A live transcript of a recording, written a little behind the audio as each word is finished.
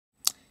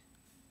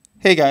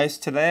Hey guys,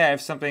 today I have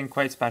something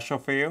quite special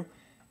for you.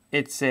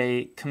 It's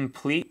a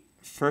complete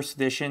first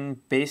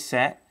edition base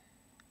set,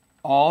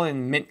 all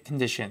in mint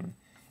condition.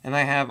 And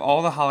I have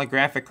all the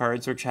holographic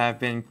cards which have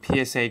been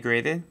PSA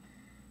graded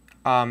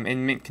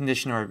in mint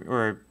condition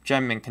or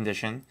gem mint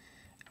condition.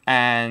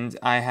 And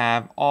I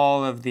have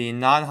all of the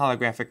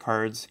non-holographic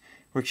cards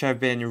which have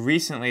been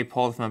recently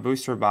pulled from a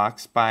booster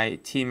box by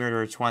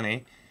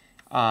TMurder20,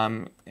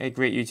 a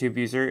great YouTube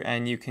user,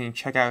 and you can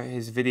check out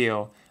his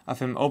video of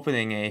him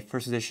opening a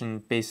first edition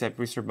base set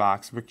booster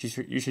box, which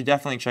you should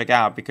definitely check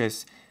out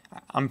because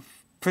I'm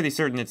pretty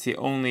certain it's the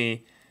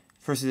only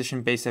first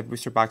edition base set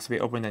booster box to be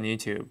opened on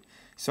YouTube.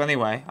 So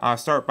anyway, I'll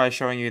start by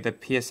showing you the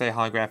PSA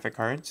holographic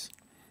cards.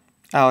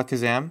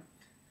 Alakazam.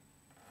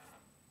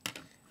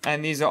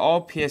 And these are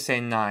all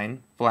PSA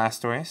 9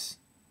 Blastoise,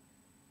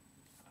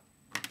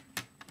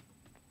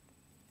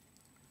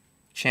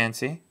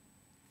 Chansey,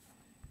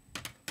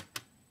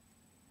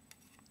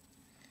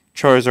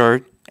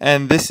 Charizard,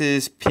 and this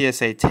is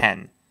PSA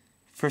 10.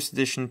 First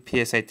edition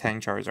PSA 10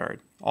 Charizard.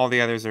 All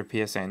the others are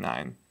PSA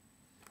 9.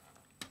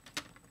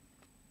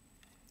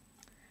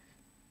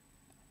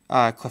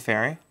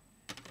 Clefairy,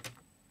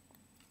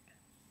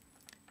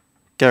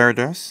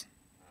 Gyarados,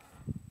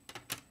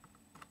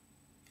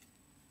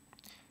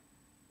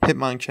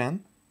 Hitmonchan,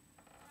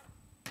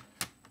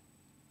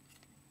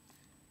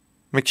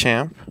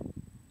 Machamp,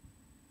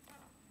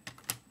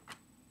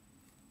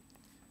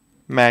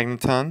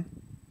 Magneton,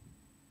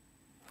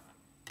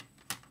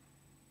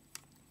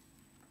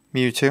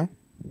 Mewtwo,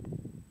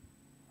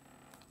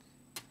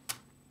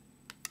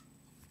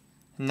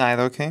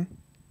 Nidoking,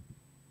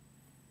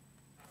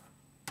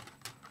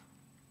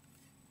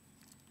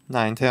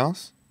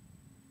 Ninetales,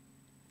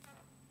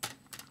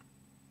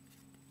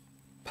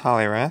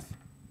 Poliwrath,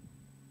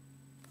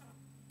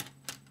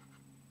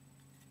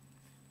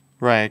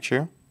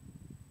 Raichu,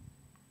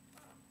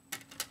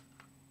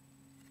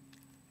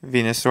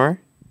 Venusaur,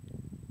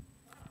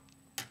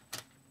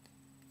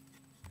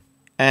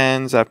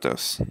 and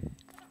Zapdos.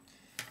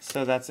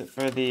 So that's it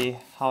for the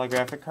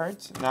holographic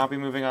cards. Now I'll be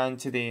moving on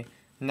to the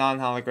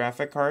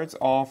non-holographic cards,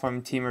 all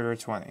from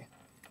TMurder20.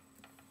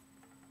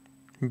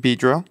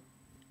 Beedrill,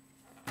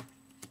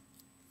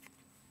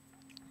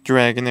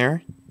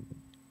 Dragonair,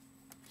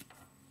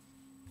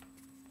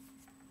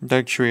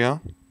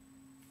 Dugtrio,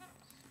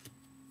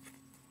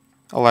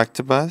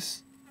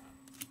 Electabuzz,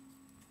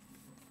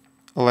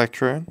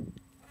 Electrode,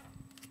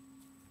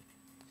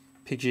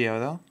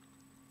 Pidgeotto,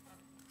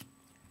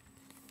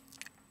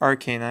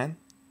 Arcanine,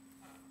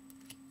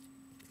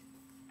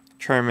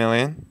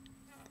 Charmeleon,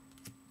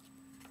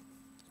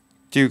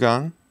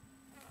 Dugong,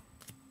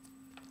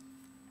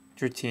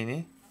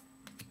 Dratini,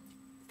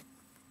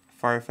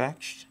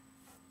 Farfetch'd,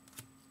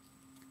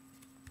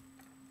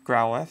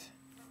 Growlithe,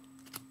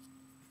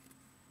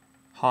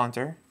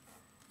 Haunter,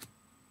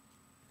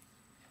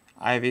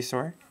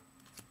 Ivysaur,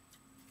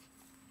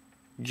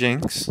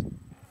 Jinx,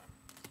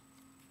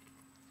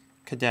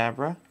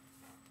 Kadabra,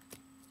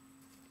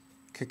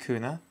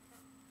 Kakuna,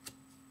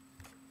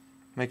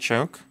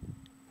 Machoke,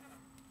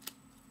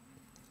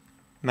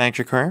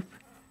 Magikarp,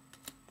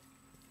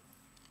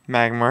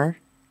 Magmar,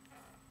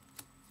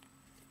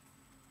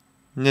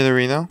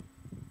 Nidorino,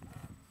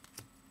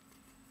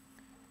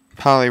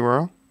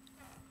 Poliwhirl,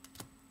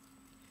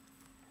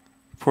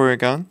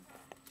 Porygon,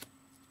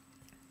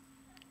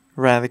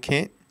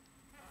 Raticate,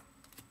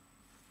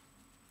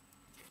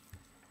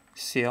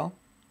 Seal,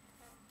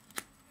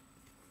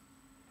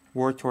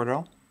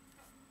 Wartortle,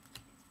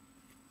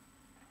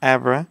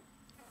 Abra,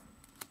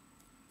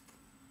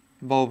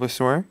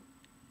 Bulbasaur,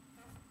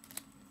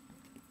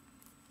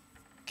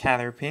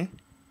 Caterpie,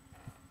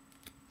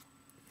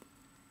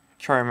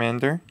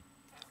 Charmander,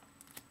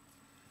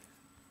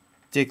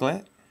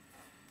 Diglett,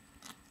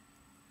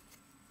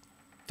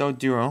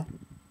 Doduro,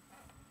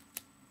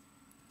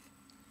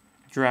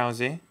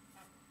 Drowsy,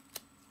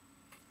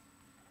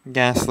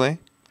 Ghastly,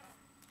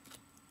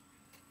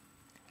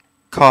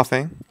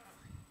 Coughing,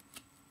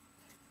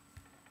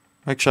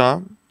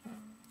 Machop,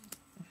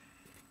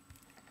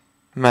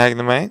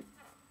 Magnemite,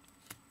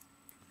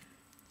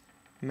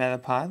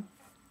 Metapod,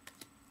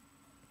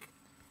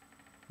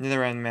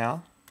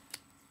 Nidoran,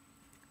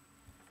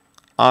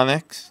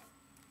 Onix,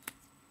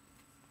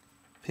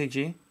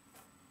 Pidgey,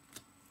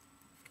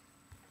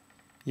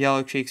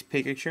 Yellow Cheeks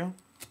Pikachu,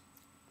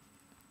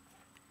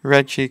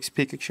 Red Cheeks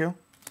Pikachu,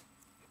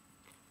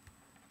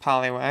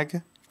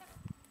 Poliwag,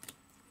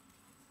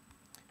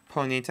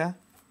 Ponyta,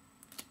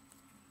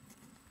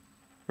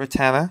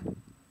 Rattata,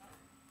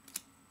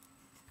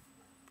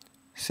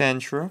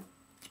 Sandshrew,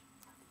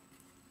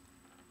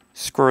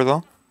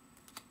 Squirtle,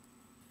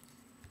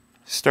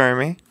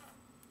 Starmie,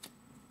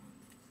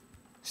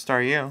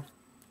 Staryu,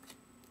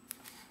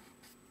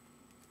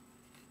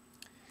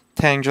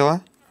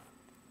 Tangela,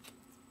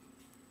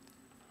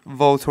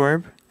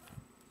 Voltorb,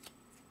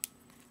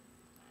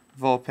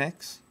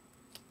 Vulpix,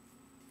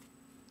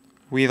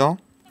 Weedle,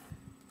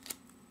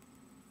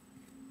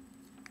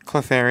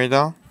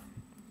 Clefairy,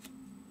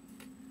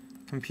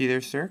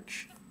 Computer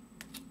Search,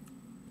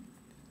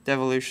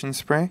 Devolution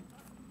Spray,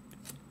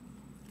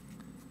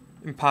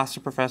 Imposter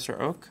Professor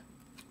Oak,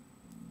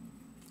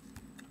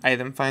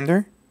 Item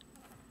Finder,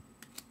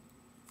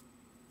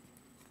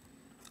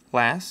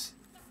 Lass,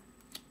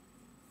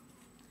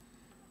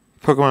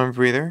 Pokemon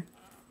Breather,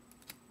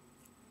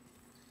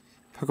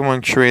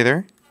 Pokemon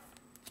Trader,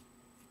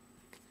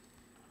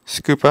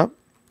 Scoop Up,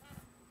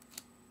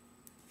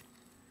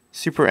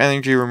 Super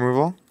Energy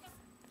Removal,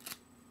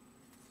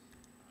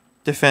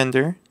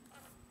 Defender,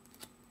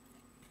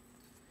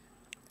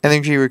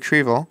 Energy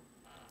Retrieval,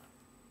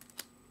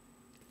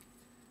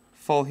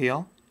 Full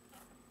Heal,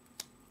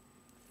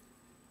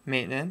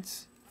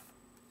 Maintenance,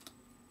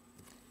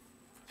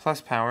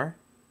 Plus Power,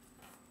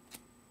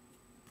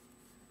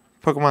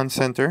 Pokemon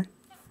Center,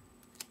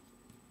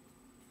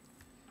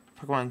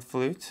 Pokemon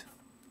Flute,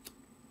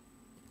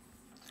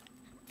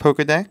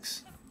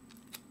 Pokedex,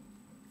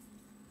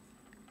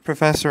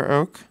 Professor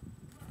Oak,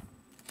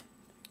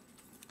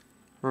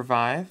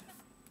 Revive,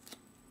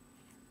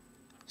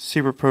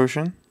 Super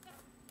Potion,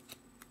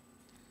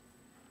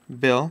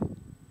 Bill,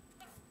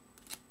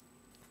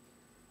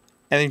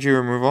 Energy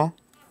Removal,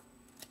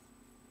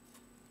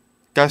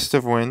 Gust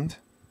of Wind,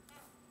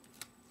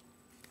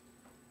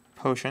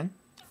 Potion,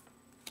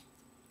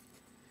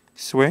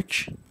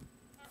 Switch,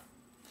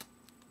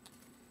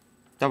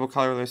 Double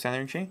Colorless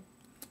Energy,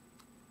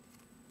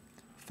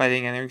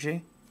 Fighting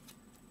Energy,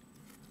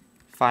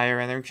 Fire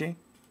Energy,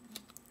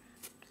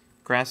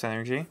 Grass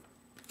Energy,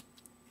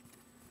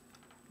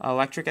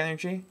 Electric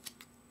Energy,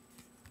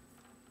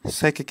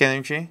 Psychic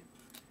Energy,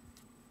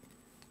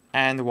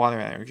 and Water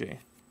Energy.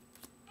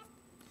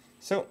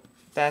 So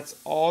that's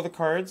all the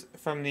cards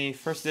from the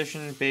first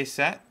edition base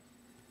set.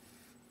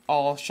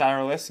 All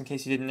Shadowless, in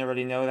case you didn't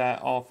already know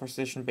that all first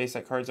edition base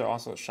set cards are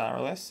also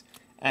Shadowless.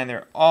 And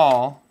they're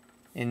all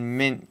in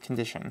mint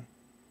condition.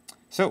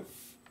 So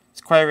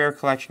it's quite a rare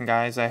collection,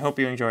 guys. I hope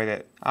you enjoyed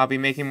it. I'll be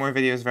making more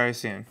videos very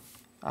soon.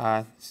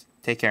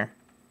 Take care.